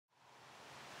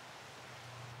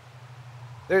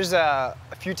There's a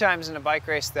few times in a bike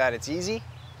race that it's easy,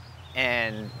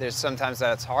 and there's sometimes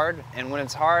that it's hard. And when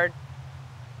it's hard,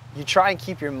 you try and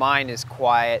keep your mind as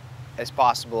quiet as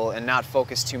possible and not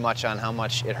focus too much on how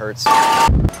much it hurts,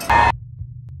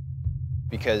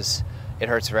 because it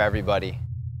hurts for everybody.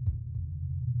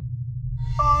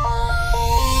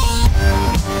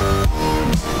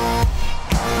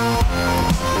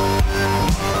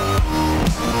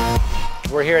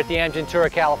 We're here at the Aventura,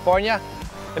 California.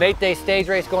 An 8-day stage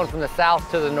race going from the south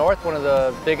to the north, one of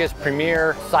the biggest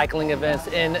premier cycling events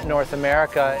in North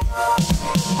America.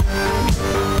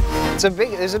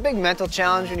 There's a big mental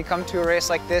challenge when you come to a race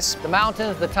like this. The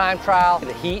mountains, the time trial,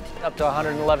 the heat, up to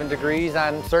 111 degrees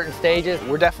on certain stages.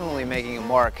 We're definitely making a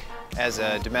mark as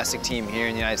a domestic team here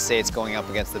in the United States, going up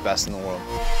against the best in the world.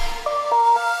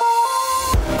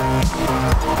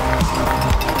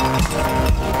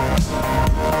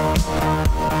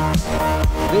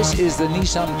 This is the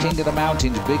Nissan King of the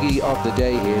Mountains biggie of the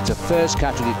day here. It's a first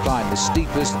category climb, the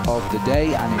steepest of the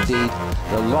day and indeed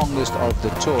the longest of the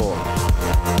tour.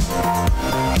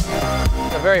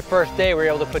 The very first day we were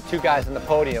able to put two guys on the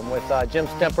podium with Jim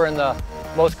Stemper in the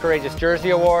Most Courageous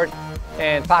Jersey Award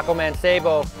and Paco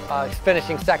Mancebo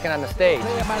finishing second on the stage.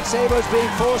 Mancebo's being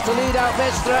forced to lead out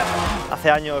Mestre.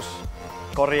 Hace años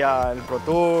corría el Pro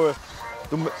Tour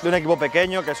de un equipo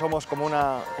pequeño que somos como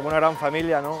una gran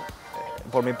familia, ¿no?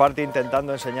 Por mi parte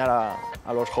intentando enseñar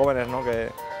a los jóvenes, ¿no?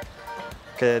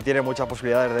 que tienen muchas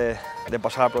posibilidades de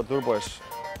pasar al Pro Tour, pues,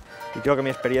 y creo que mi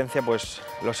experiencia pues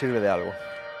los sirve de algo.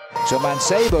 So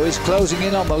Mancebo is closing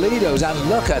in on the leaders, and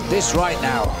look at this right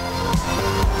now.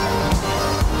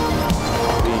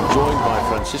 Being joined by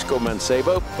Francisco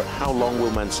Mancebo, but how long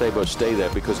will Mancebo stay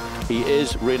there? Because he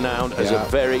is renowned as a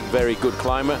very, very good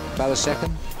climber. About a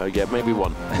second? Yeah, maybe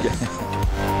one.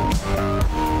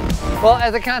 Well,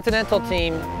 as a continental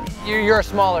team, you're a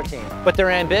smaller team, but their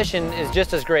ambition is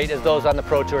just as great as those on the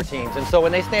Pro Tour teams. And so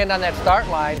when they stand on that start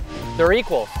line, they're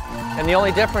equals. And the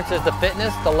only difference is the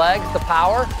fitness, the legs, the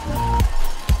power.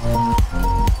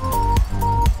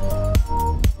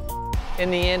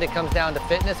 In the end, it comes down to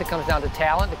fitness, it comes down to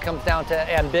talent, it comes down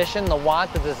to ambition, the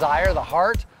want, the desire, the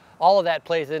heart. All of that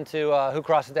plays into who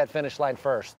crosses that finish line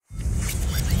first.